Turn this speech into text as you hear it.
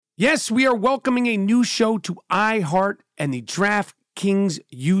Yes, we are welcoming a new show to iHeart and the DraftKings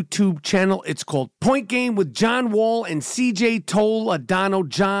YouTube channel. It's called Point Game with John Wall and CJ Toledano.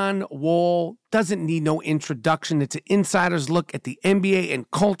 John Wall doesn't need no introduction. It's an insider's look at the NBA and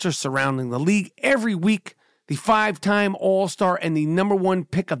culture surrounding the league. Every week, the five-time All-Star and the number one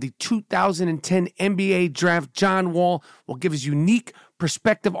pick of the 2010 NBA Draft, John Wall, will give his unique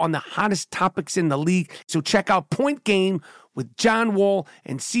perspective on the hottest topics in the league. So check out Point Game with John Wall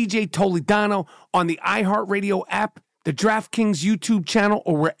and CJ Toledano on the iHeartRadio app, the DraftKings YouTube channel,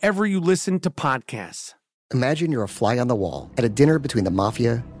 or wherever you listen to podcasts. Imagine you're a fly on the wall at a dinner between the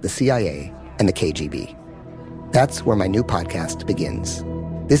Mafia, the CIA, and the KGB. That's where my new podcast begins.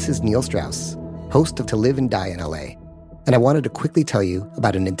 This is Neil Strauss, host of To Live and Die in LA, and I wanted to quickly tell you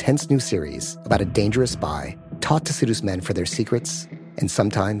about an intense new series about a dangerous spy taught to seduce men for their secrets and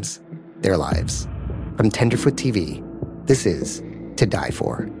sometimes their lives. From Tenderfoot TV, this is To Die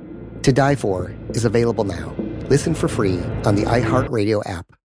For. To Die For is available now. Listen for free on the iHeartRadio app,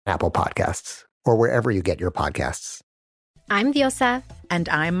 Apple Podcasts, or wherever you get your podcasts. I'm Diosa. And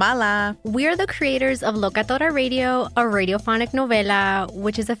I'm Mala. We're the creators of Locatora Radio, a radiophonic novela,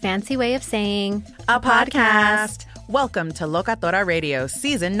 which is a fancy way of saying a podcast. Welcome to Locatora Radio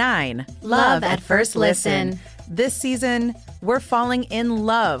Season 9. Love at First Listen. This season, we're falling in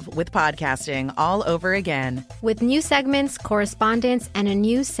love with podcasting all over again. With new segments, correspondence, and a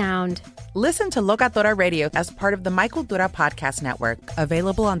new sound. Listen to Locatora Radio as part of the My Cultura Podcast Network.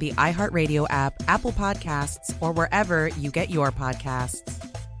 Available on the iHeartRadio app, Apple Podcasts, or wherever you get your podcasts.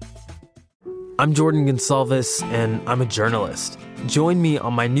 I'm Jordan Gonsalves, and I'm a journalist. Join me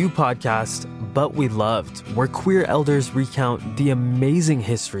on my new podcast, But We Loved, where queer elders recount the amazing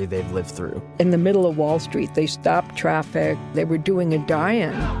history they've lived through. In the middle of Wall Street, they stopped traffic. They were doing a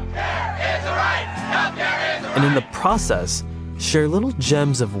die-in. Healthcare is a right! Healthcare is a right! And in the process, share little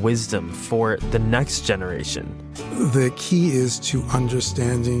gems of wisdom for the next generation. The key is to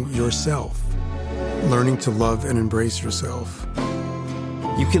understanding yourself, learning to love and embrace yourself.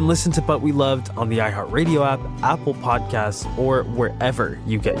 You can listen to But We Loved on the iHeartRadio app, Apple Podcasts, or wherever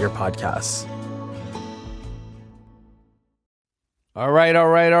you get your podcasts. All right.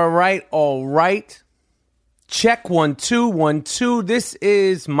 Check 1 2 1 2. This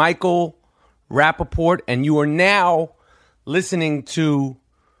is Michael Rappaport, and you are now listening to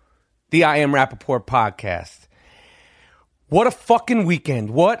the I Am Rappaport podcast. What a fucking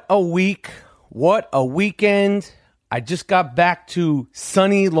weekend. What a week. What a weekend. I just got back to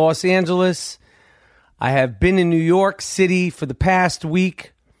sunny Los Angeles. I have been in New York City for the past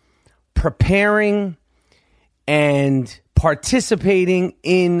week, preparing and participating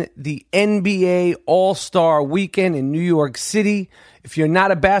in the NBA All-Star Weekend in New York City. If you're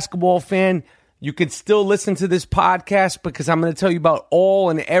not a basketball fan, you could still listen to this podcast because I'm going to tell you about all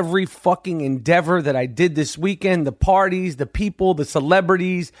and every fucking endeavor that I did this weekend. The parties, the people, the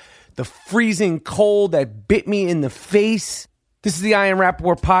celebrities, the freezing cold that bit me in the face. This is the I Am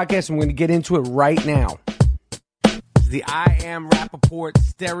Rappaport podcast. I'm going to get into it right now. This is the I Am Rappaport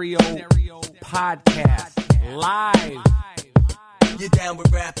stereo podcast. Live. You down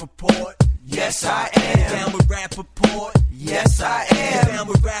with Rappaport? Yes, I am. Down with Rappaport? Yes, I am. Down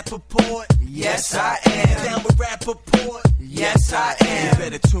with Rappaport? Yes, I am. Down with Rappaport? Yes, I am. You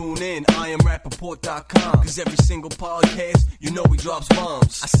better tune in, IamRappaport.com. Cause every single podcast, you know he drops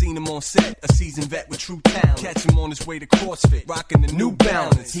bombs. I seen him on set, a seasoned vet with true talent. Catch him on his way to CrossFit, rocking the New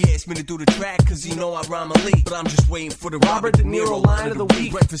Balance. He asked me to do the track cause he know I rhyme elite. But I'm just waiting for the Robert De Niro line of the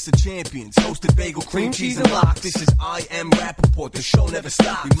week. Breakfast of Champions, hosted bagel, cream cheese, and lox. This is I Am Rappaport, the show never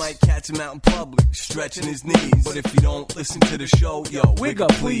stops. We might catch him out in public, stretching his knees. But if you don't listen to the show, yo, wiggle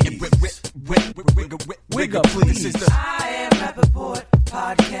please. Wiggle please. This is the I Am Rappaport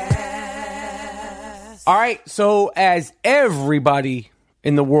podcast. All right, so as everybody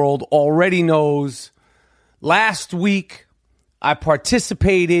in the world already knows, last week I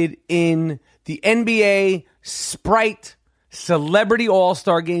participated in the NBA Sprite Celebrity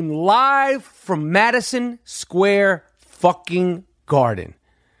All-Star Game live from Madison Square fucking Garden.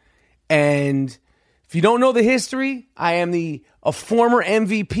 And if you don't know the history, I am a former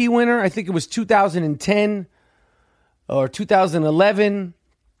MVP winner. I think it was 2010 or 2011.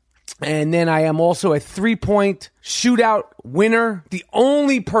 And then I am also a three-point shootout winner. The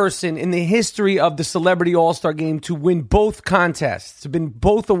only person in the history of the Celebrity All-Star Game to win both contests, to win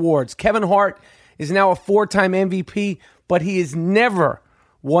both awards. Kevin Hart is now a four-time MVP, but he has never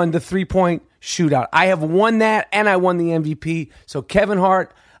won the three-point shootout. I have won that, and I won the MVP. So Kevin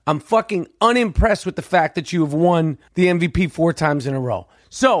Hart, I'm fucking unimpressed with the fact that you have won the MVP 4 times in a row.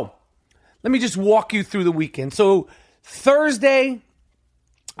 So let me just walk you through the weekend. So Thursday,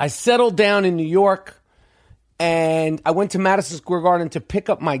 I settled down in New York, and I went to Madison Square Garden to pick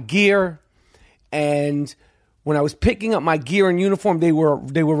up my gear. And when I was picking up my gear and uniform, they were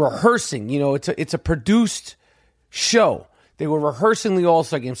rehearsing. You know, it's a produced show. They were rehearsing the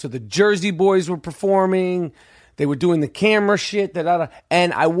All-Star Game. So the Jersey Boys were performing. They were doing the camera shit.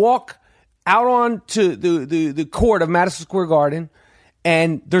 And I walk out onto the court of Madison Square Garden,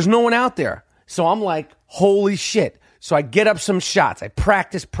 and there's no one out there. So I'm like, holy shit. So I get up some shots. I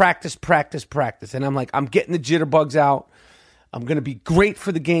practice. And I'm like, I'm getting the jitterbugs out. I'm going to be great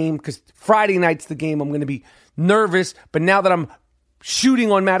for the game because Friday night's the game. I'm going to be nervous. But now that I'm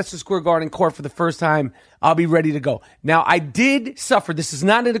shooting on Madison Square Garden court for the first time, I'll be ready to go. Now, I did suffer. This is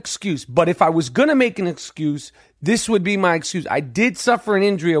not an excuse, but if I was going to make an excuse, this would be my excuse. I did suffer an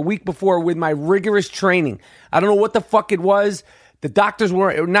injury a week before with my rigorous training. I don't know what the fuck it was. The doctors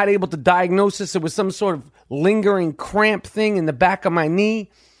were not able to diagnose this. It was some sort of lingering cramp thing in the back of my knee.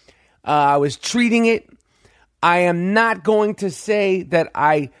 I was treating it. I am not going to say that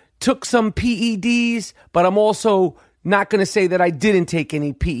I took some PEDs, but I'm also not going to say that I didn't take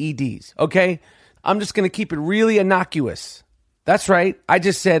any PEDs, okay? I'm just going to keep it really innocuous. That's right. I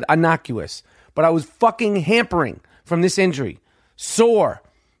just said innocuous. But I was fucking hampering from this injury. Sore.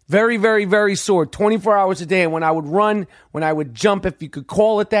 Very, very, very sore. 24 hours a day. And when I would run, when I would jump, if you could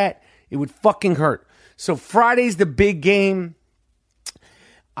call it that, it would fucking hurt. So Friday's the big game.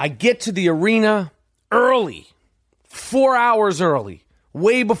 I get to the arena early. 4 hours early.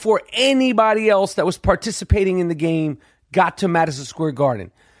 Way before anybody else that was participating in the game got to Madison Square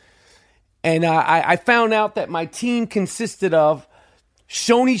Garden. And I found out that my team consisted of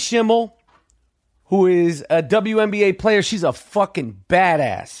Shoni Schimmel, who is a WNBA player. She's a fucking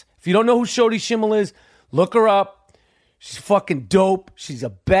badass. If you don't know who Shoni Schimmel is, look her up. She's fucking dope. She's a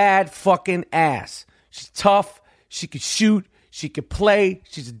bad fucking ass. She's tough. She could shoot. She could play.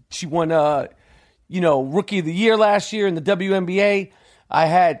 She won Rookie of the Year last year in the WNBA. I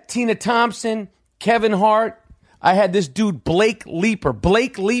had Tina Thompson, Kevin Hart. I had this dude, Blake Leeper.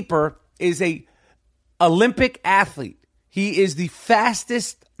 Blake Leeper is a Olympic athlete. He is the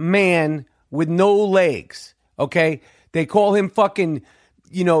fastest man with no legs, okay? They call him fucking,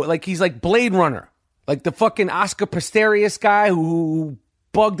 like he's like Blade Runner. Like the fucking Oscar Pistorius guy who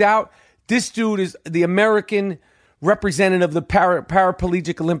bugged out. This dude is the American representative of the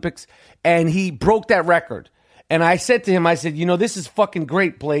Paraplegic Olympics, and he broke that record. And I said to him, this is fucking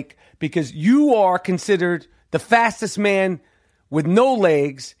great, Blake, because you are considered the fastest man with no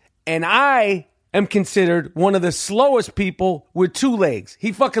legs, and I am considered one of the slowest people with 2 legs.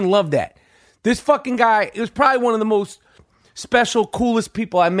 He fucking loved that. This fucking guy, it was probably one of the most special, coolest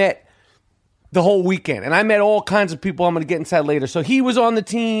people I met the whole weekend. And I met all kinds of people I'm going to get inside later. So he was on the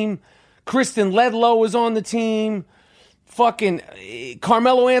team. Kristen Ledlow was on the team. Fucking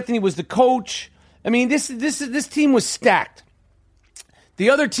Carmelo Anthony was the coach. I mean, this team was stacked. The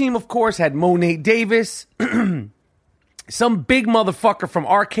other team, of course, had Monet Davis, some big motherfucker from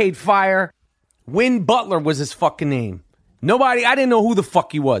Arcade Fire. Win Butler was his fucking name. I didn't know who the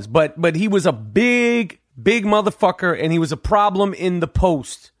fuck he was, but he was a big motherfucker, and he was a problem in the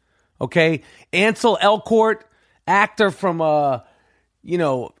post. Okay? Ansel Elgort, actor from, all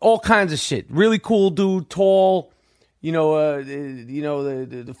kinds of shit. Really cool dude, tall.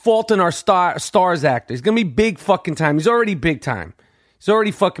 The Fault in Our Stars actor. He's going to be big fucking time. He's already big time. He's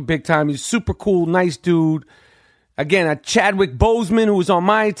already fucking big time. He's super cool, nice dude. Again, Chadwick Boseman, who was on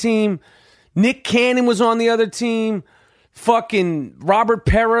my team. Nick Cannon was on the other team. Fucking Robert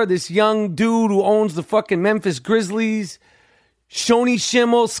Pera, this young dude who owns the fucking Memphis Grizzlies. Shoni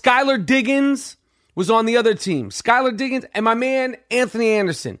Schimmel. Skylar Diggins was on the other team. Skylar Diggins and my man Anthony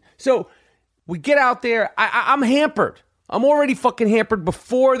Anderson. So we get out there. I'm hampered. I'm already fucking hampered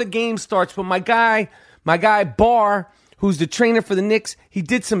before the game starts. But my guy Barr, who's the trainer for the Knicks, he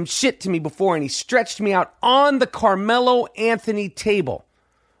did some shit to me before, and he stretched me out on the Carmelo Anthony table.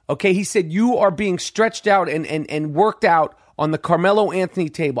 Okay, he said, you are being stretched out and worked out on the Carmelo Anthony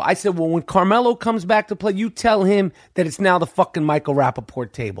table. I said, well, when Carmelo comes back to play, you tell him that it's now the fucking Michael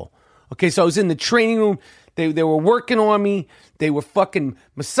Rappaport table. Okay, so I was in the training room. They were working on me. They were fucking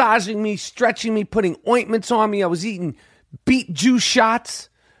massaging me, stretching me, putting ointments on me. I was eating beet juice shots.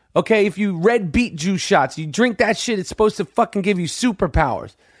 Okay, if you read beet juice shots, you drink that shit, it's supposed to fucking give you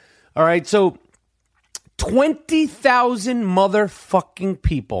superpowers. All right, so 20,000 motherfucking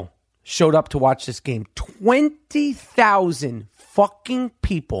people showed up to watch this game. 20,000 fucking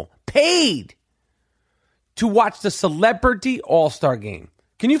people paid to watch the Celebrity All-Star Game.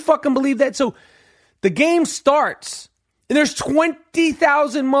 Can you fucking believe that? So the game starts, and there's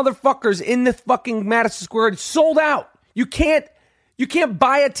 20,000 motherfuckers in the fucking Madison Square. It's sold out. You can't You can't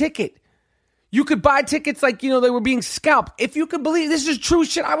buy a ticket. You could buy tickets like, they were being scalped. If you could believe this is true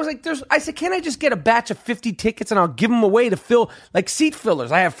shit. I was like, I said, can't I just get a batch of 50 tickets and I'll give them away to fill like seat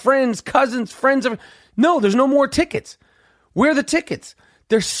fillers? I have friends, cousins, friends. No, there's no more tickets. Where are the tickets?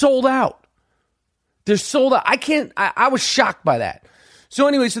 They're sold out. They're sold out. I was shocked by that. So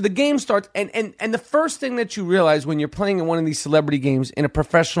anyway, so the game starts and the first thing that you realize when you're playing in one of these celebrity games in a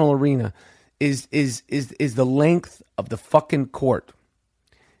professional arena is the length of the fucking court.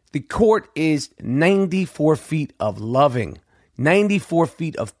 The court is 94 feet of loving, 94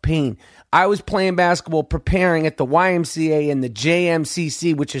 feet of pain. I was playing basketball, preparing at the YMCA and the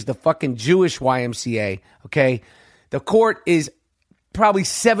JMCC, which is the fucking Jewish YMCA, okay? The court is probably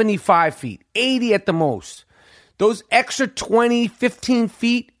 75 feet, 80 at the most. Those extra 20, 15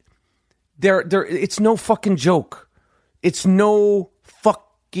 feet, it's no fucking joke. It's no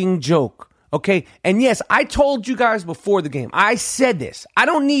fucking joke. Okay, and yes, I told you guys before the game. I said this. I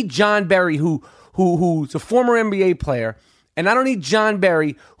don't need John Barry, who's a former NBA player, and I don't need John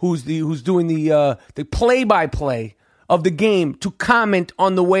Barry, who's doing the play-by-play of the game, to comment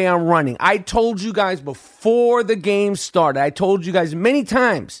on the way I'm running. I told you guys before the game started. I told you guys many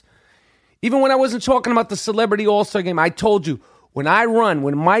times, even when I wasn't talking about the Celebrity All-Star Game. I told you when I run,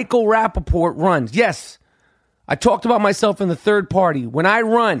 when Michael Rappaport runs. Yes, I talked about myself in the third party. When I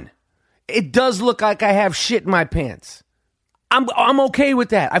run, it does look like I have shit in my pants. I'm okay with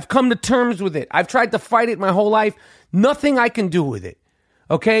that. I've come to terms with it. I've tried to fight it my whole life. Nothing I can do with it.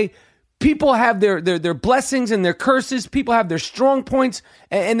 Okay? People have their blessings and their curses. People have their strong points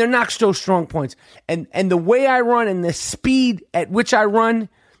and their not so strong points. And the way I run and the speed at which I run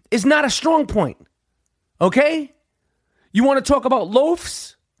is not a strong point. Okay? You want to talk about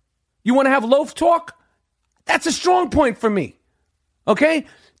loafs? You want to have loaf talk? That's a strong point for me. Okay?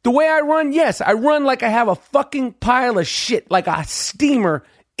 The way I run, yes, I run like I have a fucking pile of shit, like a steamer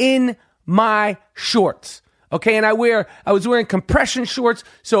in my shorts. Okay, and I was wearing compression shorts,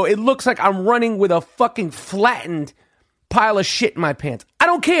 so it looks like I'm running with a fucking flattened pile of shit in my pants. I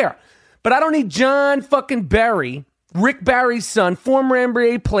don't care, but I don't need John fucking Barry, Rick Barry's son, former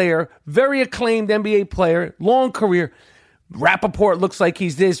NBA player, very acclaimed NBA player, long career. Rappaport looks like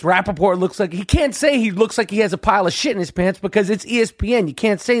he's this. Rappaport looks like... He can't say he looks like he has a pile of shit in his pants because it's ESPN. You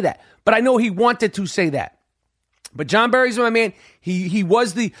can't say that. But I know he wanted to say that. But John Barry's my man. He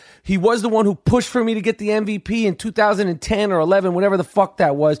was the one who pushed for me to get the MVP in 2010 or 11, whatever the fuck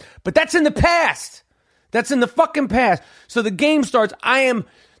that was. But that's in the past. That's in the fucking past. So the game starts.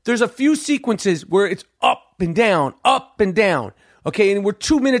 There's a few sequences where it's up and down, up and down. Okay, and we're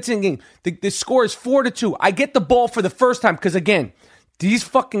 2 minutes in game. The score is 4-2. I get the ball for the first time because, again, these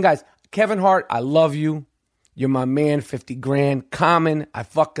fucking guys. Kevin Hart, I love you. You're my man, 50 grand. Common, I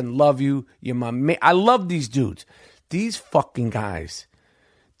fucking love you. You're my man. I love these dudes. These fucking guys,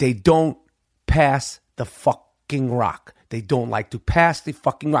 they don't pass the fucking rock. They don't like to pass the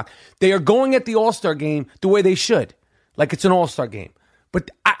fucking rock. They are going at the All-Star game the way they should, like it's an All-Star game. But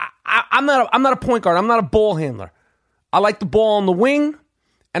I'm not a point guard. I'm not a ball handler. I like the ball on the wing,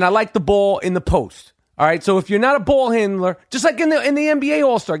 and I like the ball in the post. All right, so if you're not a ball handler, just like in the NBA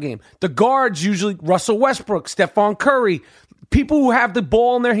All-Star Game, the guards usually Russell Westbrook, Stephon Curry, people who have the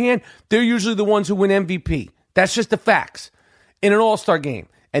ball in their hand, they're usually the ones who win MVP. That's just the facts in an All-Star Game.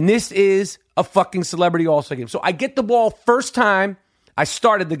 And this is a fucking Celebrity All-Star Game. So I get the ball first time. I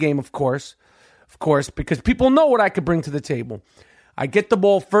started the game, of course, because people know what I could bring to the table. I get the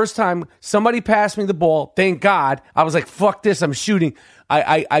ball first time. Somebody passed me the ball. Thank God. I was like, fuck this. I'm shooting.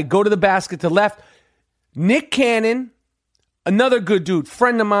 I go to the basket to left. Nick Cannon, another good dude,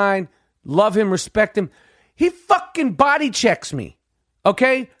 friend of mine. Love him, respect him. He fucking body checks me.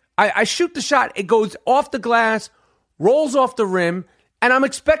 Okay? I shoot the shot. It goes off the glass, rolls off the rim, and I'm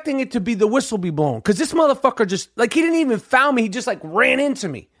expecting it to be the whistle be blown. Because this motherfucker just, like, he didn't even foul me. He just, like, ran into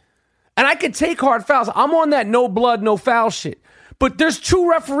me. And I could take hard fouls. I'm on that no blood, no foul shit. But there's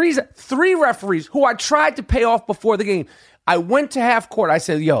three referees who I tried to pay off before the game. I went to half court. I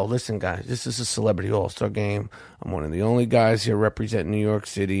said, yo, listen, guys, this is a Celebrity All-Star Game. I'm one of the only guys here representing New York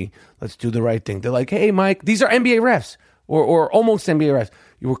City. Let's do the right thing. They're like, hey, Mike, these are NBA refs or almost NBA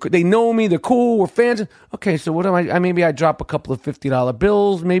refs. They know me. They're cool. We're fans. Okay, so what am I? Maybe I drop a couple of $50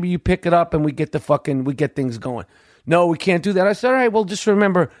 bills. Maybe you pick it up and we get things going. No, we can't do that. I said, all right, well, just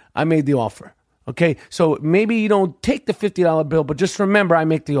remember I made the offer. Okay, so maybe you don't take the $50 bill, but just remember I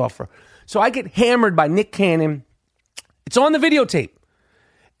make the offer. So I get hammered by Nick Cannon. It's on the videotape.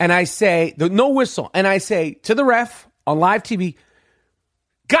 And I say, no whistle. And I say to the ref on live TV,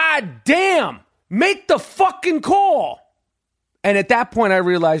 God damn, make the fucking call. And at that point, I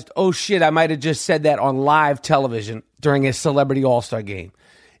realized, oh shit, I might have just said that on live television during a Celebrity All-Star game.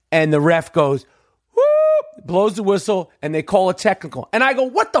 And the ref goes, whoop, blows the whistle, and they call a technical. And I go,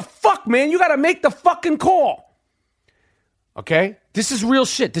 what the fuck, man? You got to make the fucking call. Okay? This is real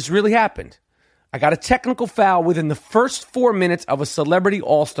shit. This really happened. I got a technical foul within the first 4 minutes of a Celebrity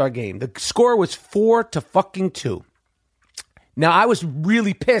All-Star game. The score was 4-2. Now, I was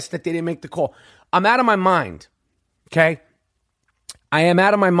really pissed that they didn't make the call. I'm out of my mind. Okay? I am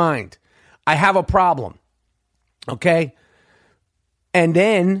out of my mind. I have a problem. Okay? And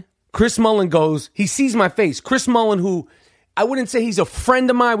then Chris Mullin goes, he sees my face. Chris Mullin, who I wouldn't say he's a friend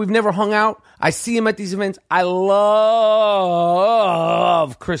of mine. We've never hung out. I see him at these events. I love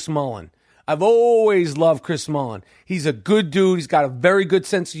Chris Mullin. I've always loved Chris Mullin. He's a good dude. He's got a very good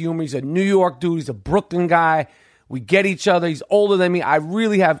sense of humor. He's a New York dude. He's a Brooklyn guy. We get each other. He's older than me. I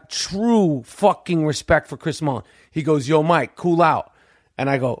really have true fucking respect for Chris Mullin. He goes, yo, Mike, cool out. And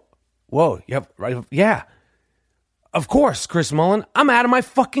I go, whoa, yeah. Of course, Chris Mullin. I'm out of my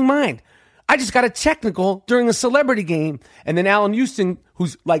fucking mind. I just got a technical during a celebrity game. And then Allan Houston,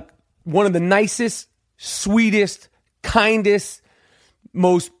 who's like one of the nicest, sweetest, kindest,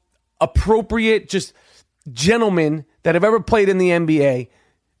 most appropriate, just gentlemen that have ever played in the NBA,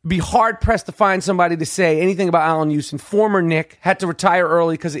 be hard-pressed to find somebody to say anything about Allan Houston. Former Knick, had to retire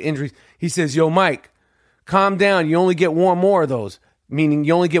early because of injuries. He says, yo, Mike, calm down. You only get one more of those. Meaning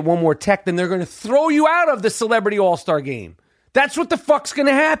you only get one more tech, then they're going to throw you out of the Celebrity All-Star game. That's what the fuck's going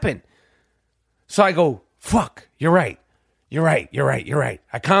to happen. So I go, fuck, you're right.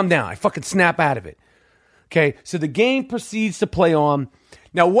 I calm down. I fucking snap out of it. Okay, so the game proceeds to play on.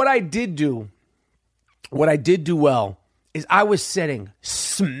 Now, what I did do well, is I was setting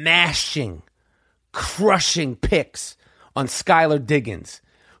smashing, crushing picks on Skylar Diggins,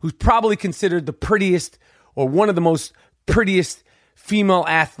 who's probably considered the prettiest or one of the most prettiest female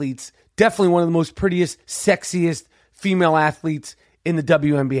athletes, definitely one of the most prettiest, sexiest female athletes in the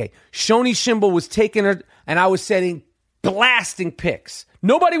WNBA. Shoni Schimbel was taking her, and I was setting blasting picks.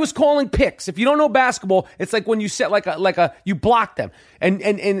 Nobody was calling picks. If you don't know basketball, it's like when you set like a you block them.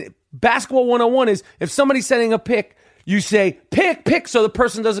 And basketball 101 is if somebody's setting a pick, you say pick, so the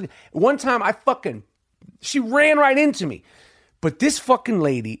person doesn't. One time she ran right into me. But this fucking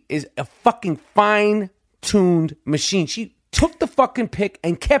lady is a fucking fine-tuned machine. She took the fucking pick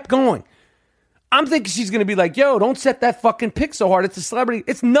and kept going. I'm thinking she's going to be like, yo, don't set that fucking pick so hard. It's a celebrity.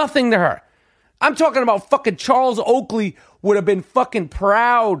 It's nothing to her. I'm talking about fucking Charles Oakley would have been fucking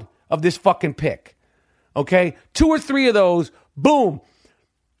proud of this fucking pick. Okay? 2 or 3 of those, boom.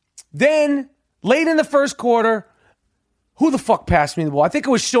 Then, late in the first quarter, who the fuck passed me the ball? I think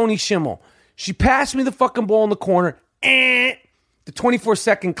it was Shoni Schimbel. She passed me the fucking ball in the corner. The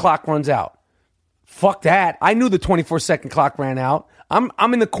 24-second clock runs out. Fuck that. I knew the 24-second clock ran out.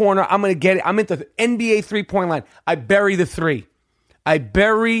 I'm in the corner. I'm going to get it. I'm at the NBA three-point line. I bury the 3. I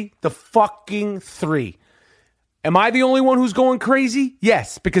bury the fucking 3. Am I the only one who's going crazy?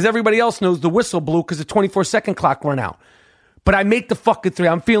 Yes, because everybody else knows the whistle blew because the 24-second clock ran out. But I make the fucking 3.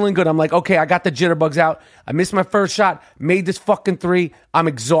 I'm feeling good. I'm like, okay, I got the jitterbugs out. I missed my first shot, made this fucking 3. I'm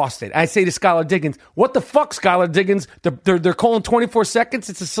exhausted. I say to Skylar Diggins, what the fuck, Skylar Diggins? They're calling 24 seconds.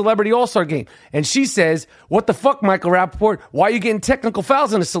 It's a Celebrity All-Star game. And she says, what the fuck, Michael Rappaport? Why are you getting technical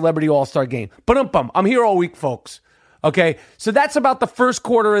fouls in a Celebrity All-Star game? Ba-dum-bum. I'm here all week, folks. Okay, so that's about the first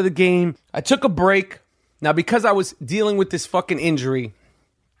quarter of the game. I took a break. Now, because I was dealing with this fucking injury,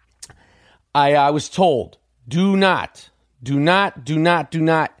 I was told, do not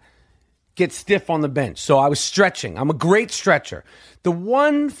get stiff on the bench. So I was stretching. I'm a great stretcher. The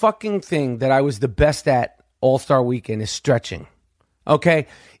one fucking thing that I was the best at All-Star Weekend is stretching. Okay?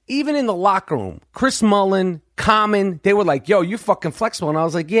 Even in the locker room, Chris Mullin, Common, they were like, yo, you're fucking flexible. And I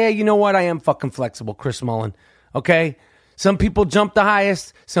was like, yeah, you know what? I am fucking flexible, Chris Mullin. Okay? Some people jump the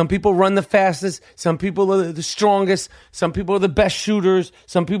highest. Some people run the fastest. Some people are the strongest. Some people are the best shooters.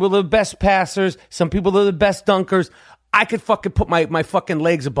 Some people are the best passers. Some people are the best dunkers. I could fucking put my fucking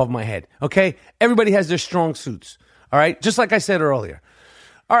legs above my head, okay? Everybody has their strong suits, all right? Just like I said earlier.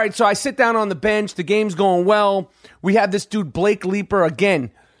 All right, so I sit down on the bench. The game's going well. We have this dude, Blake Leeper,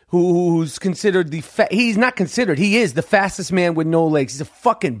 again, who's considered he's not considered. He is the fastest man with no legs. He's a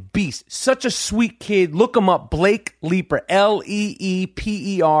fucking beast. Such a sweet kid. Look him up, Blake Leeper,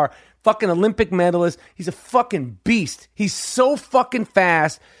 Leeper, fucking Olympic medalist. He's a fucking beast. He's so fucking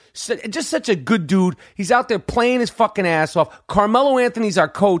fast. Just such a good dude. He's out there playing his fucking ass off. Carmelo Anthony's our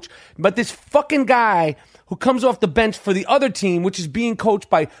coach. But this fucking guy who comes off the bench for the other team, which is being coached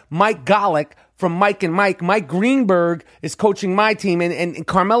by Mike Golick from Mike and Mike. Mike Greenberg is coaching my team, and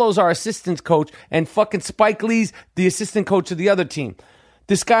Carmelo's our assistant coach, and fucking Spike Lee's the assistant coach of the other team.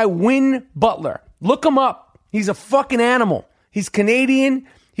 This guy, Win Butler. Look him up. He's a fucking animal. He's Canadian.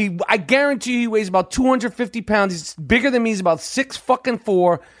 I guarantee you he weighs about 250 pounds. He's bigger than me. He's about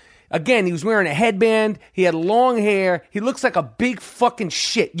 6'4". Again, he was wearing a headband. He had long hair. He looks like a big fucking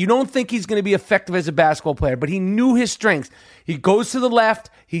shit. You don't think he's going to be effective as a basketball player, but he knew his strengths. He goes to the left.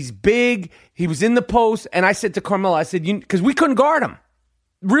 He's big. He was in the post. And I said to Carmelo, I said, because we couldn't guard him.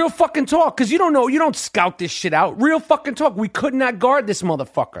 Real fucking talk. Because you don't know. You don't scout this shit out. Real fucking talk. We could not guard this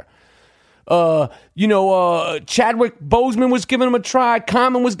motherfucker. Chadwick Boseman was giving him a try.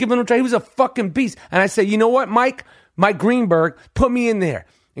 Common was giving him a try. He was a fucking beast. And I said, you know what, Mike Greenberg, put me in there.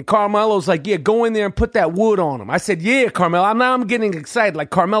 And Carmelo's like, yeah, go in there and put that wood on him. I said, yeah, Carmelo. I'm getting excited. Like,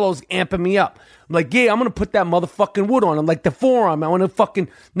 Carmelo's amping me up. I'm like, yeah, I'm going to put that motherfucking wood on him. Like, the forearm. I want to fucking,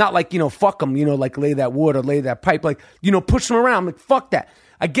 not like, fuck him, like lay that wood or lay that pipe. Like, push him around. I'm like, fuck that.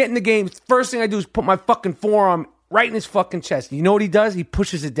 I get in the game. First thing I do is put my fucking forearm right in his fucking chest. You know what he does? He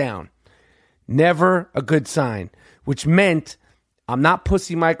pushes it down. Never a good sign, which meant I'm not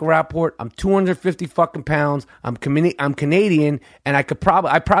pussy Michael Rappaport. I'm 250 fucking pounds. I'm Canadian, and I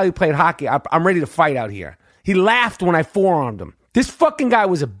probably played hockey. I'm ready to fight out here. He laughed when I forearmed him. This fucking guy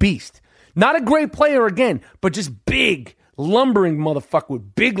was a beast. Not a great player again, but just big, lumbering motherfucker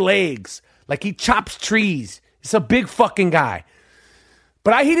with big legs. Like he chops trees. It's a big fucking guy.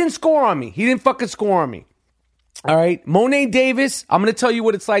 But he didn't score on me. He didn't fucking score on me. All right, Monet Davis, I'm going to tell you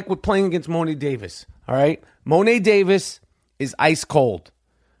what it's like with playing against Monet Davis. All right, Monet Davis is ice cold.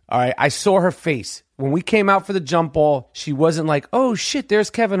 All right, I saw her face. When we came out for the jump ball, she wasn't like, oh shit, there's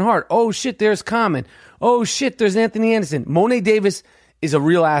Kevin Hart. Oh shit, there's Common. Oh shit, there's Anthony Anderson. Monet Davis is a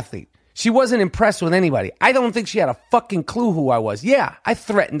real athlete. She wasn't impressed with anybody. I don't think she had a fucking clue who I was. Yeah, I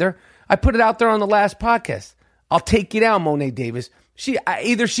threatened her. I put it out there on the last podcast. I'll take you down, Monet Davis.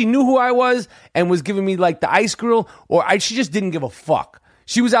 Either she knew who I was and was giving me like the ice grill, or she just didn't give a fuck.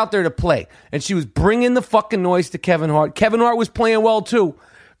 She was out there to play, and she was bringing the fucking noise to Kevin Hart. Kevin Hart was playing well too,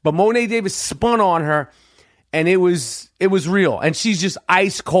 but Monet Davis spun on her, and it was real. And she's just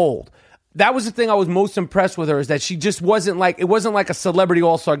ice cold. That was the thing I was most impressed with her, is that she just wasn't like a celebrity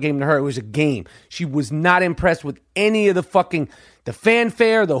all-star game to her. It was a game. She was not impressed with any of the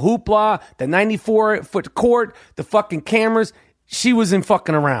fanfare, the hoopla, the 94-foot court, the fucking cameras. She wasn't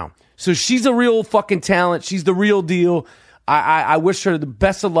fucking around. So she's a real fucking talent. She's the real deal. I wish her the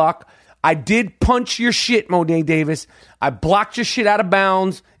best of luck. I did punch your shit, Monet Davis. I blocked your shit out of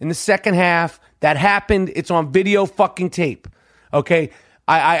bounds in the second half. That happened. It's on video fucking tape. Okay?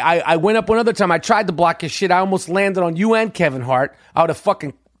 I went up one other time. I tried to block your shit. I almost landed on you and Kevin Hart. I would have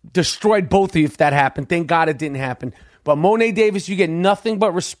fucking destroyed both of you if that happened. Thank God it didn't happen. But Monet Davis, you get nothing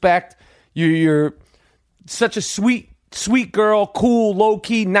but respect. You're such a sweet girl, cool,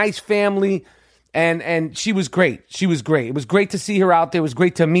 low-key, nice family, and she was great. She was great. It was great to see her out there. It was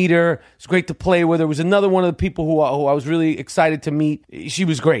great to meet her. It was great to play with her. It was another one of the people who I was really excited to meet. She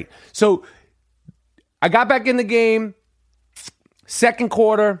was great. So I got back in the game, second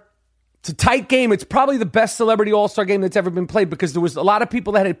quarter. It's a tight game. It's probably the best celebrity all-star game that's ever been played, because there was a lot of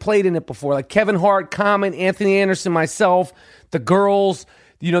people that had played in it before, like Kevin Hart, Common, Anthony Anderson, myself, the girls,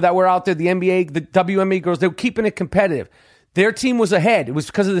 that were out there, the NBA, the WNBA girls. They were keeping it competitive. Their team was ahead. It was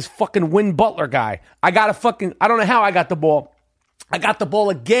because of this fucking Win Butler guy. I don't know how I got the ball. I got the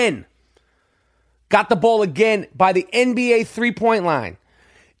ball again. Got the ball again by the NBA three-point line.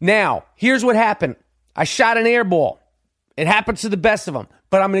 Now, here's what happened. I shot an air ball. It happens to the best of them.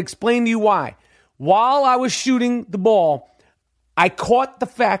 But I'm going to explain to you why. While I was shooting the ball, I caught the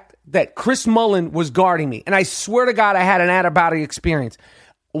fact that Chris Mullin was guarding me. And I swear to God, I had an out-of-body experience.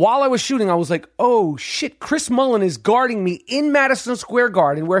 While I was shooting, I was like, oh shit, Chris Mullin is guarding me in Madison Square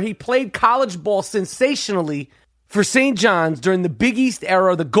Garden, where he played college ball sensationally for St. John's during the Big East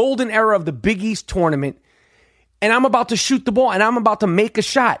era, the golden era of the Big East tournament. And I'm about to shoot the ball, and I'm about to make a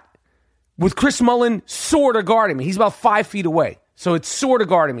shot with Chris Mullin sort of guarding me. He's about 5 feet away, so it's sort of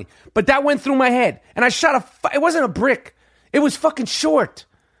guarding me. But that went through my head, and I shot it wasn't a brick. It was fucking short,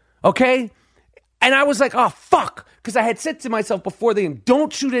 okay? And I was like, oh, fuck. Because I had said to myself before the game,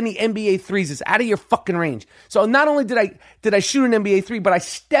 don't shoot any NBA threes. It's out of your fucking range. So not only did I shoot an NBA three, but I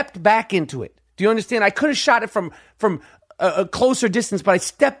stepped back into it. Do you understand? I could have shot it from a closer distance, but I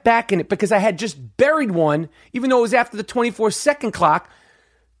stepped back in it because I had just buried one, even though it was after the 24-second clock,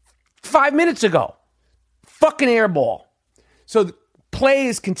 5 minutes ago. Fucking air ball. So the play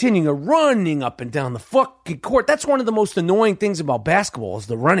is continuing, running up and down the fucking court. That's one of the most annoying things about basketball is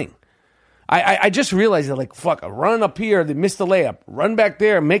the running. I just realized that, like, fuck, run up here, they missed the layup. Run back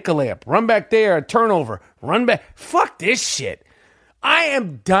there, make a layup. Run back there, turnover. Run back. Fuck this shit. I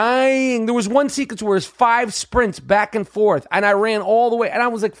am dying. There was one sequence where it was 5 sprints back and forth, and I ran all the way, and I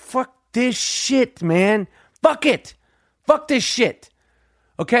was like, fuck this shit, man. Fuck it. Fuck this shit.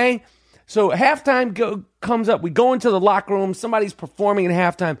 Okay? So halftime comes up. We go into the locker room. Somebody's performing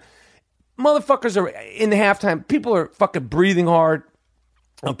at halftime. Motherfuckers are in the halftime. People are fucking breathing hard.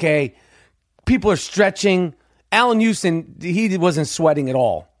 Okay? People are stretching. Allan Houston, he wasn't sweating at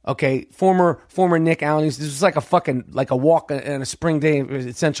all. Okay? Former Nick Allan Houston. This was like a walk in a spring day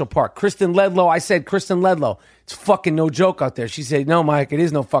at Central Park. Kristen Ledlow, I said, Kristen Ledlow, it's fucking no joke out there. She said, no, Mike, it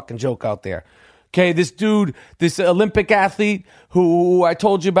is no fucking joke out there. Okay, this dude, this Olympic athlete who I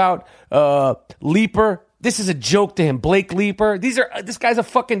told you about, Leaper, this is a joke to him. Blake Leaper, this guy's a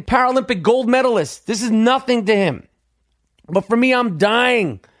fucking Paralympic gold medalist. This is nothing to him. But for me, I'm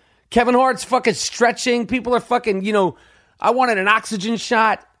dying. Kevin Hart's fucking stretching. People are fucking, I wanted an oxygen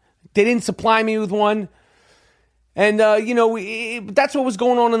shot. They didn't supply me with one. And, that's what was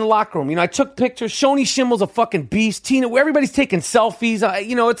going on in the locker room. I took pictures. Shoni Schimmel's a fucking beast. Tina, everybody's taking selfies.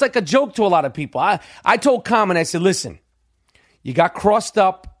 It's like a joke to a lot of people. I told Common, I said, listen, you got crossed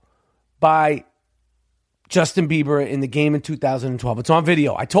up by Justin Bieber in the game in 2012. It's on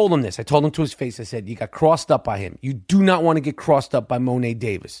video. I told him this. I told him to his face. I said, you got crossed up by him. You do not want to get crossed up by Monet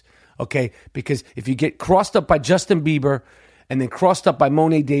Davis. Okay? Because if you get crossed up by Justin Bieber and then crossed up by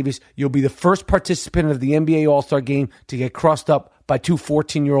Monet Davis, you'll be the first participant of the NBA All-Star Game to get crossed up by 2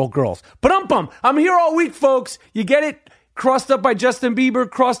 14-year-old girls. But I'm here all week, folks. You get it? Crossed up by Justin Bieber,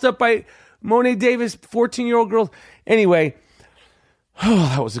 crossed up by Monet Davis, 14-year-old girls. Anyway,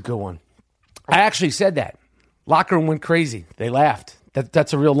 that was a good one. I actually said that. Locker room went crazy. They laughed.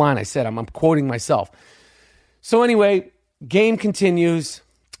 That's a real line I said. I'm quoting myself. So anyway, game continues.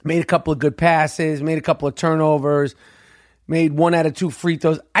 Made a couple of good passes, made a couple of turnovers, made 1 out of 2 free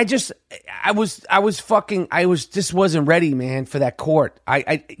throws. I just wasn't ready, man, for that court.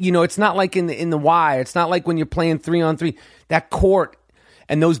 It's not like in the Y. It's not like when you're playing 3-on-3. That court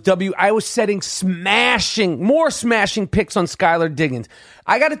and those I was setting more smashing picks on Skylar Diggins.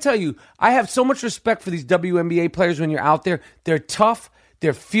 I got to tell you, I have so much respect for these WNBA players when you're out there. They're tough.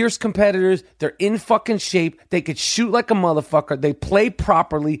 They're fierce competitors. They're in fucking shape. They could shoot like a motherfucker. They play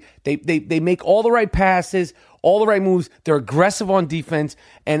properly. They make all the right passes, all the right moves. They're aggressive on defense.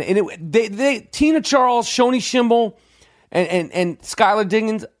 And Tina Charles, Shoni Schimmel, and Skylar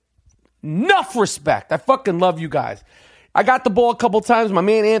Diggins, enough respect. I fucking love you guys. I got the ball a couple times. My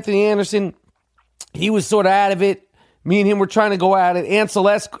man Anthony Anderson, he was sort of out of it. Me and him were trying to go at it. Ansel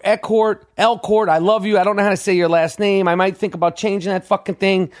Elcourt, I love you. I don't know how to say your last name. I might think about changing that fucking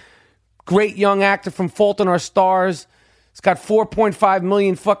thing. Great young actor from Fault in Our Stars. He's got 4.5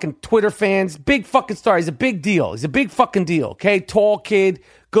 million fucking Twitter fans. Big fucking star. He's a big deal. He's a big fucking deal, okay? Tall kid,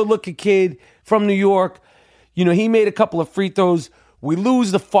 good-looking kid from New York. He made a couple of free throws. We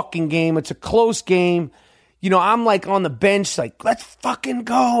lose the fucking game. It's a close game. I'm like on the bench, like, let's fucking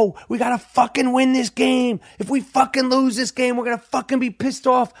go. We got to fucking win this game. If we fucking lose this game, we're going to fucking be pissed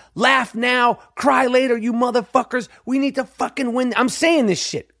off. Laugh now, cry later, you motherfuckers. We need to fucking win. I'm saying this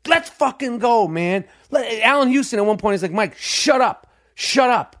shit. Let's fucking go, man. Allan Houston at one point is like, Mike, shut up.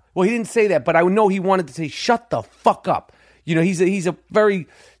 Shut up. Well, he didn't say that, but I know he wanted to say, shut the fuck up. He's a very,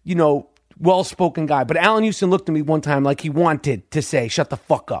 well-spoken guy. But Allan Houston looked at me one time like he wanted to say, shut the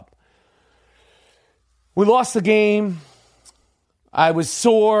fuck up. We lost the game. I was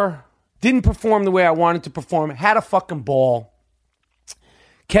sore. Didn't perform the way I wanted to perform. Had a fucking ball.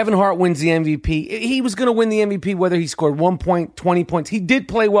 Kevin Hart wins the MVP. He was going to win the MVP whether he scored 1 point, 20 points. He did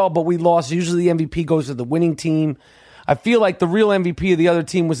play well, but we lost. Usually the MVP goes to the winning team. I feel like the real MVP of the other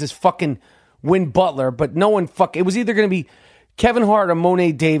team was this fucking Win Butler, but no one it was either going to be Kevin Hart or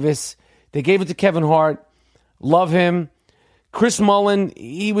Monet Davis. They gave it to Kevin Hart. Love him. Chris Mullin,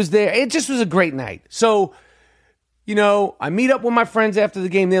 he was there. It just was a great night. So, I meet up with my friends after the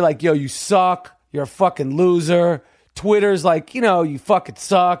game. They're like, yo, you suck. You're a fucking loser. Twitter's like, you fucking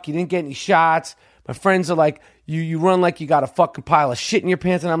suck. You didn't get any shots. My friends are like, you run like you got a fucking pile of shit in your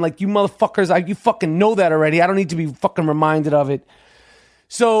pants. And I'm like, you motherfuckers, you fucking know that already. I don't need to be fucking reminded of it.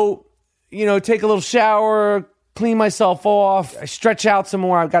 So, take a little shower, clean myself off. I stretch out some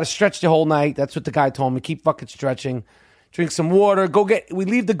more. I've got to stretch the whole night. That's what the guy told me. Keep fucking stretching. Drink some water, we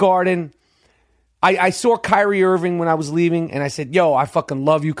leave the Garden. I saw Kyrie Irving when I was leaving, and I said, yo, I fucking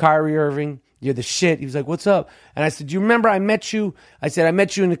love you, Kyrie Irving. You're the shit. He was like, what's up? And I said, do you remember I met you? I said, I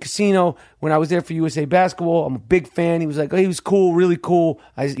met you in the casino when I was there for USA Basketball. I'm a big fan. He was like, oh, he was cool, really cool.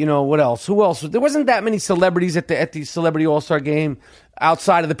 What else? Who else? There wasn't that many celebrities at the Celebrity All-Star Game.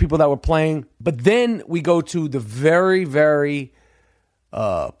 outside of the people that were playing. But then we go to the very, very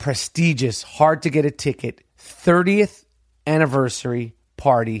prestigious, hard to get a ticket, 30th anniversary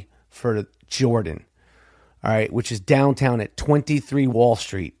party for Jordan. All right, which is downtown at 23 Wall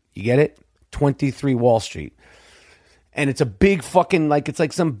Street. You get it? 23 Wall Street. And it's a big fucking, like, it's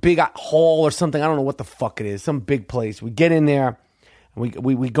like some big hall or something. I don't know what the fuck it is. Some big place. We get in there. We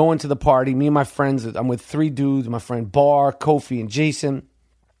go into the party. Me and my friends. I'm with 3 dudes. My friend Bar, Kofi, and Jason.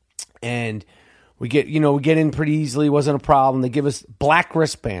 And we get in pretty easily. It wasn't a problem. They give us black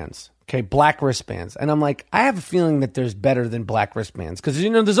wristbands. Okay, black wristbands. And I'm like, I have a feeling that there's better than black wristbands. Because,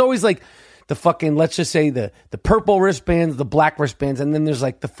 there's always like the fucking, let's just say the purple wristbands, the black wristbands. And then there's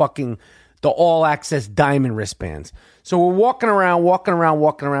like the all access diamond wristbands. So we're walking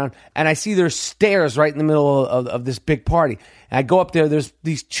around, and I see there's stairs right in the middle of this big party. And I go up there, there's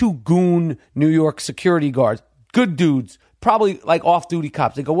these 2 goon New York security guards, good dudes, probably like off-duty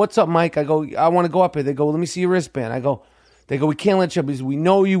cops. They go, "What's up, Mike?" I go, "I want to go up here." They go, "Let me see your wristband." They go, "We can't let you up." We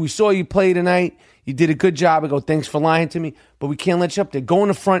know you, we saw you play tonight. You did a good job. I go, "Thanks for lying to me, but we can't let you up there. Go in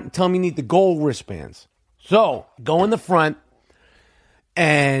the front and tell me you need the gold wristbands." So, go in the front.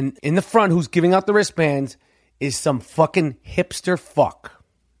 And in the front, who's giving out the wristbands is some fucking hipster fuck.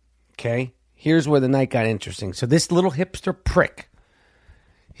 Okay? Here's where the night got interesting. So this little hipster prick,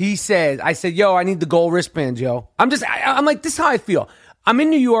 I said, "Yo, I need the gold wristbands, yo." I'm like, this is how I feel. I'm in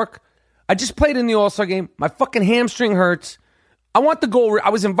New York. I just played in the All-Star game. My fucking hamstring hurts. I want the gold. I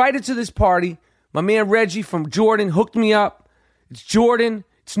was invited to this party. My man Reggie from Jordan hooked me up. It's Jordan.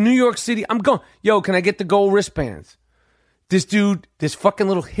 It's New York City. I'm going, "Yo, can I get the gold wristbands?" This dude, this fucking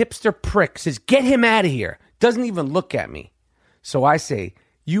little hipster prick says, "Get him out of here." Doesn't even look at me. So I say,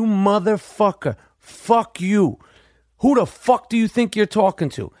 "You motherfucker, fuck you. Who the fuck do you think you're talking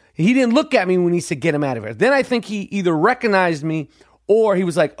to?" He didn't look at me when he said, "Get him out of here." Then I think he either recognized me or he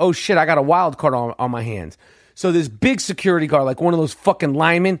was like, "Oh shit, I got a wild card on my hands." So this big security guard, like one of those fucking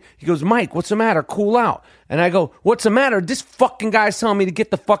linemen, he goes, "Mike, what's the matter? Cool out." And I go, "What's the matter? This fucking guy's telling me to get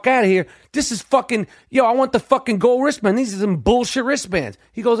the fuck out of here. This is fucking, I want the fucking gold wristband. These are some bullshit wristbands."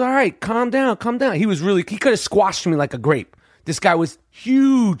 He goes, "All right, calm down. He could have squashed me like a grape. This guy was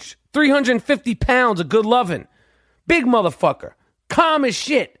huge, 350 pounds of good loving. Big motherfucker. Calm as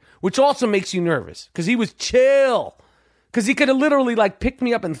shit, which also makes you nervous because he was chill. Because he could have literally like picked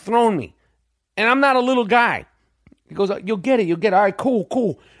me up and thrown me. And I'm not a little guy. He goes, You'll get it. All right,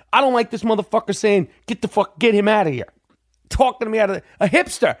 cool. I don't like this motherfucker saying, get him out of here. Talking to me out of a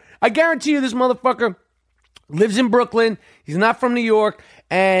hipster. I guarantee you this motherfucker lives in Brooklyn. He's not from New York.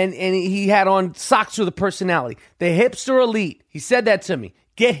 And he had on socks with a personality. The hipster elite. He said that to me.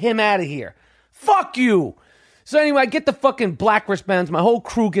 Get him out of here. Fuck you. So anyway, I get the fucking black wristbands. My whole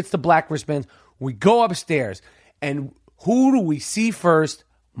crew gets the black wristbands. We go upstairs. And who do we see first?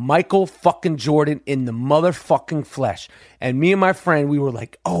 Michael fucking Jordan in the motherfucking flesh. And me and my friend, we were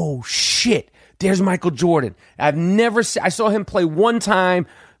like, "Oh shit, there's Michael Jordan." I saw him play one time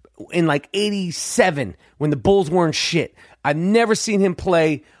in like 87 when the Bulls weren't shit. I've never seen him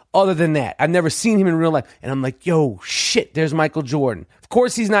play other than that. I've never seen him in real life. And I'm like, "Yo, shit, there's Michael Jordan." Of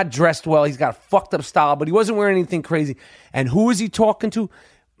course, he's not dressed well. He's got a fucked up style, but he wasn't wearing anything crazy. And who is he talking to?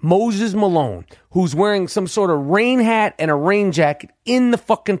 Moses Malone, who's wearing some sort of rain hat and a rain jacket in the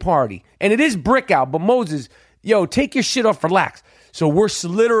fucking party. And it is brick out, but Moses, take your shit off, relax. So we're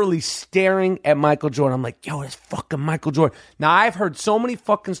literally staring at Michael Jordan. I'm like, "Yo, it's fucking Michael Jordan." Now, I've heard so many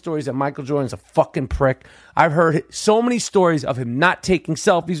fucking stories that Michael Jordan's a fucking prick. I've heard so many stories of him not taking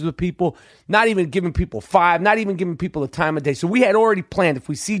selfies with people, not even giving people 5, not even giving people the time of day. So we had already planned, if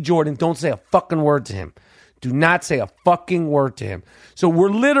we see Jordan, don't say a fucking word to him. Do not say a fucking word to him. So we're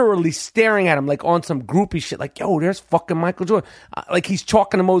literally staring at him like on some groupie shit. Like, "Yo, there's fucking Michael Jordan." Like he's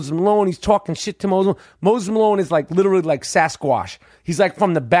talking to Moses Malone. He's talking shit to Moses. Moses Malone is like literally like Sasquatch. He's like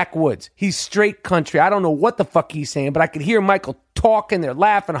from the backwoods. He's straight country. I don't know what the fuck he's saying, but I could hear Michael talking. They're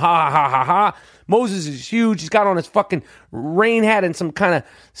laughing. Ha, ha, ha, ha, ha. Moses is huge. He's got on his fucking rain hat and some kind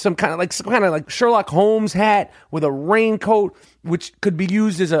of like Sherlock Holmes hat with a raincoat, which could be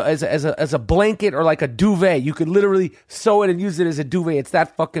used as a blanket or like a duvet. You could literally sew it and use it as a duvet. It's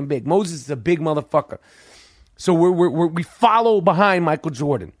that fucking big. Moses is a big motherfucker. So we follow behind Michael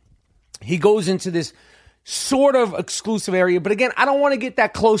Jordan. He goes into this sort of exclusive area. But again, I don't want to get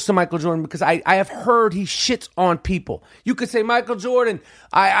that close to Michael Jordan because I have heard he shits on people. You could say, "Michael Jordan,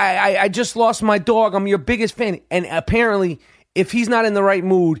 I just lost my dog. I'm your biggest fan." And apparently, if he's not in the right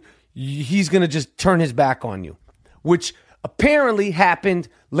mood, he's going to just turn his back on you, which apparently happened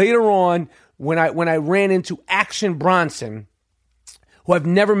later on when I ran into Action Bronson, who I've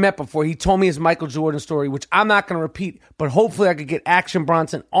never met before. He told me his Michael Jordan story, which I'm not going to repeat, but hopefully I could get Action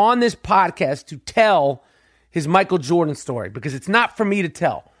Bronson on this podcast to tell his Michael Jordan story, because it's not for me to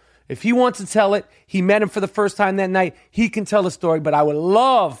tell. If he wants to tell it, he met him for the first time that night, he can tell the story, but I would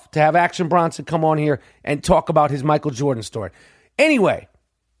love to have Action Bronson come on here and talk about his Michael Jordan story. Anyway,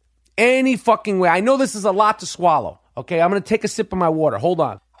 any fucking way. I know this is a lot to swallow. Okay, I'm going to take a sip of my water. Hold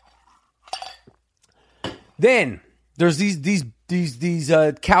on. Then there's these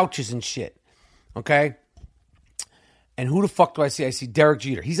couches and shit. Okay? And who the fuck do I see? I see Derek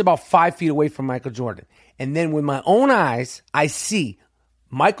Jeter. He's about 5 feet away from Michael Jordan. And then with my own eyes, I see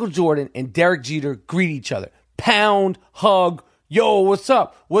Michael Jordan and Derek Jeter greet each other. Pound, hug, yo, what's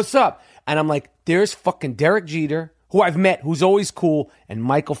up? What's up? And I'm like, there's fucking Derek Jeter, who I've met, who's always cool, and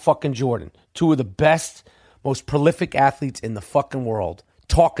Michael fucking Jordan. Two of the best, most prolific athletes in the fucking world,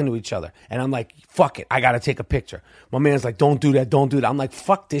 talking to each other. And I'm like, fuck it, I got to take a picture. My man's like, don't do that, don't do that. I'm like,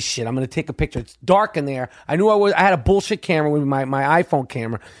 fuck this shit, I'm going to take a picture. It's dark in there. I knew I had a bullshit camera with my iPhone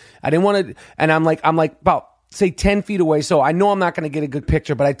camera. I didn't want to, and I'm like about, say 10 feet away, so I know I'm not going to get a good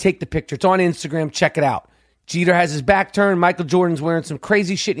picture, but I take the picture. It's on Instagram. Check it out. Jeter has his back turned. Michael Jordan's wearing some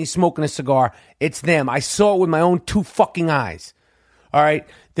crazy shit, and he's smoking a cigar. It's them. I saw it with my own 2 fucking eyes. All right?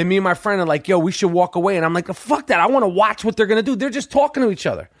 Then me and my friend are like, yo, we should walk away. And I'm like, oh, fuck that. I want to watch what they're going to do. They're just talking to each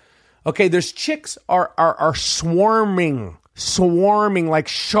other. Okay, there's chicks are swarming like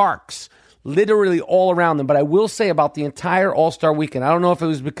sharks, literally all around them. But I will say about the entire All-Star Weekend, I don't know if it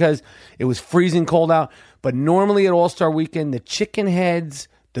was because it was freezing cold out, but normally at All-Star Weekend, the chicken heads,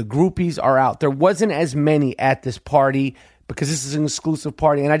 the groupies are out. There wasn't as many at this party because this is an exclusive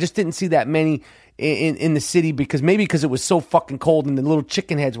party, and I just didn't see that many in the city because it was so fucking cold and the little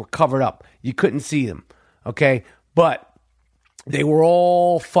chicken heads were covered up. You couldn't see them, okay? But they were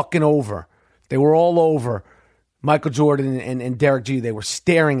all fucking over. They were all over Michael Jordan and Derek Jeter. They were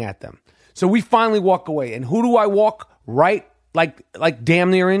staring at them. So we finally walk away, and who do I walk right like damn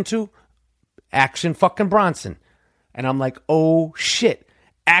near into? Action fucking Bronson. And I'm like, oh shit,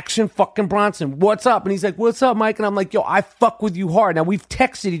 Action fucking Bronson, what's up? And he's like, what's up, Mike? And I'm like, yo, I fuck with you hard. Now we've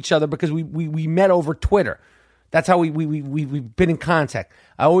texted each other because we met over Twitter. That's how we've been in contact.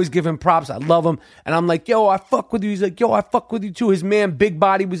 I always give him props. I love him. And I'm like, yo, I fuck with you. He's like, yo, I fuck with you too. His man, Big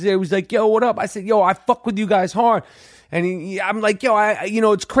Body, was there. He was like, yo, what up? I said, yo, I fuck with you guys hard. And I'm like, yo,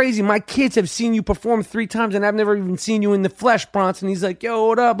 it's crazy. My kids have seen you perform 3 times, and I've never even seen you in the flesh, Bronson. He's like, yo,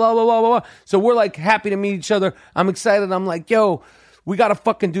 what up, blah, blah, blah, blah, blah. So we're like happy to meet each other. I'm excited. I'm like, yo, we got to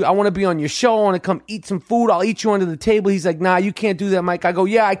fucking I want to be on your show. I want to come eat some food. I'll eat you under the table. He's like, nah, you can't do that, Mike. I go,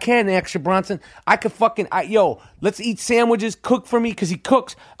 yeah, I can, Action Bronson. I could fucking, let's eat sandwiches, cook for me, because he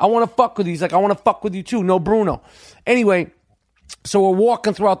cooks. I want to fuck with you. He's like, I want to fuck with you too. No, Bruno. Anyway, so we're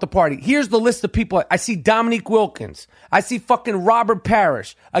walking throughout the party. Here's the list of people. I see Dominique Wilkins. I see fucking Robert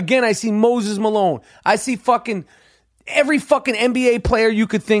Parrish. Again, I see Moses Malone. I see fucking every fucking NBA player you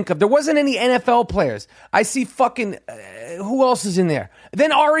could think of. There wasn't any NFL players. I see fucking, who else is in there?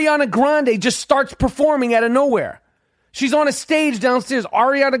 Then Ariana Grande just starts performing out of nowhere. She's on a stage downstairs.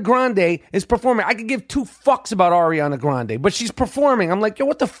 Ariana Grande is performing. I could give 2 fucks about Ariana Grande, but she's performing. I'm like, yo,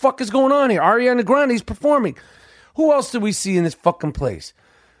 what the fuck is going on here? Ariana Grande's performing. Who else did we see in this fucking place?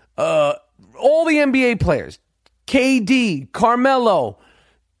 All the NBA players. KD, Carmelo,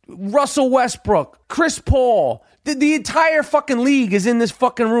 Russell Westbrook, Chris Paul. The entire fucking league is in this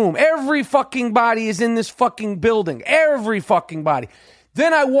fucking room. Every fucking body is in this fucking building. Every fucking body.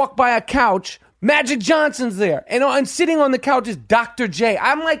 Then I walk by a couch. Magic Johnson's there. And sitting on the couch is Dr. J.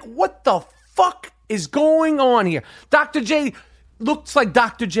 I'm like, what the fuck is going on here? Dr. J looks like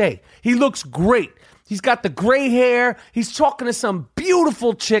Dr. J. He looks great. He's got the gray hair. He's talking to some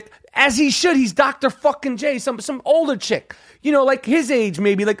beautiful chick, as he should. He's Dr. fucking J, some older chick. You know, like his age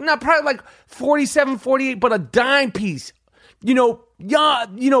maybe. Like, not probably like 47, 48, but a dime piece.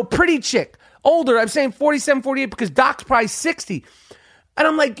 Pretty chick. Older, I'm saying 47, 48 because Doc's probably 60. And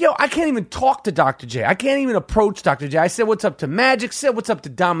I'm like, yo, I can't even talk to Dr. J. I can't even approach Dr. J. I said what's up to Magic, said what's up to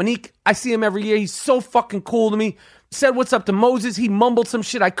Dominique. I see him every year. He's so fucking cool to me. Said what's up to Moses. He mumbled some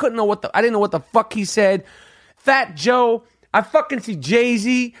shit. I didn't know what the fuck he said. Fat Joe. I fucking see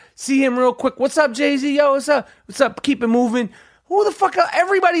Jay-Z. See him real quick. What's up, Jay-Z? Yo, what's up? What's up? Keep it moving. Who the fuck?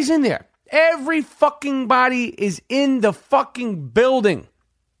 Everybody's in there. Every fucking body is in the fucking building.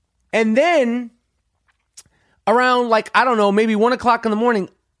 And then around maybe 1 o'clock in the morning,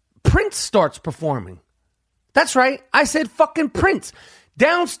 Prince starts performing. That's right. I said fucking Prince.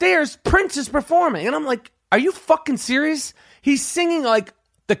 Downstairs, Prince is performing. And I'm like, are you fucking serious? He's singing like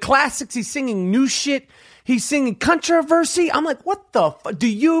the classics. He's singing new shit. He's singing Controversy. I'm like, what the fuck? Do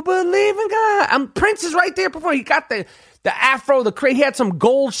you believe in God? Prince is right there performing. He got the The afro, he had some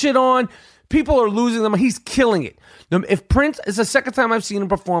gold shit on. People are losing them. He's killing it. If Prince, it's the second time I've seen him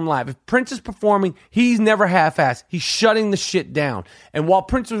perform live. If Prince is performing, he's never half-assed. He's shutting the shit down. And while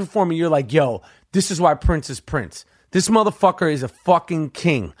Prince was performing, you're like, yo, this is why Prince is Prince. This motherfucker is a fucking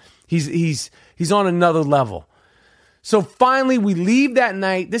king. He's on another level. So finally, we leave that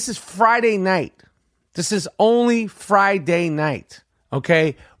night. This is Friday night. This is only Friday night.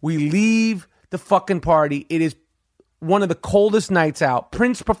 Okay? We leave the fucking party. It is one of the coldest nights out.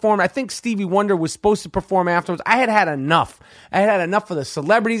 Prince performed. I think Stevie Wonder was supposed to perform afterwards. I had enough. I had enough of the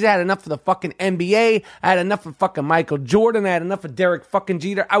celebrities. I had enough of the fucking NBA. I had enough of fucking Michael Jordan. I had enough of Derek fucking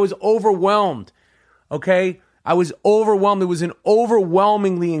Jeter. I was overwhelmed. Okay? I was overwhelmed. It was an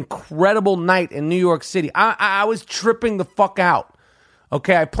overwhelmingly incredible night in New York City. I was tripping the fuck out.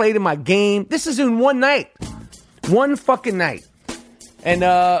 Okay? I played in my game. This is in one night. One fucking night. And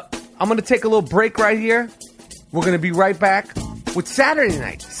I'm going to take a little break right here. We're going to be right back with Saturday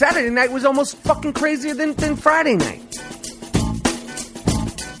night. Saturday night was almost fucking crazier than Friday night.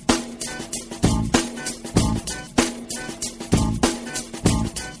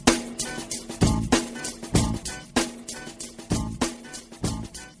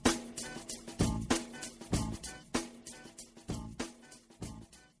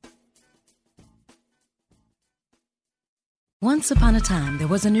 Once upon a time, there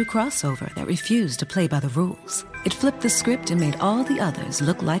was a new crossover that refused to play by the rules. It flipped the script and made all the others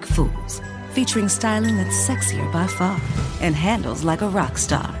look like fools. Featuring styling that's sexier by far and handles like a rock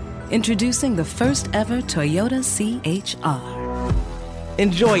star. Introducing the first ever Toyota CHR.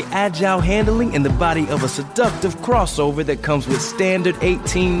 Enjoy agile handling in the body of a seductive crossover that comes with standard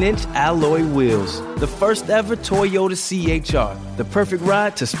 18-inch alloy wheels. The first ever Toyota CHR. The perfect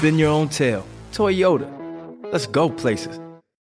ride to spin your own tail. Toyota. Let's go places.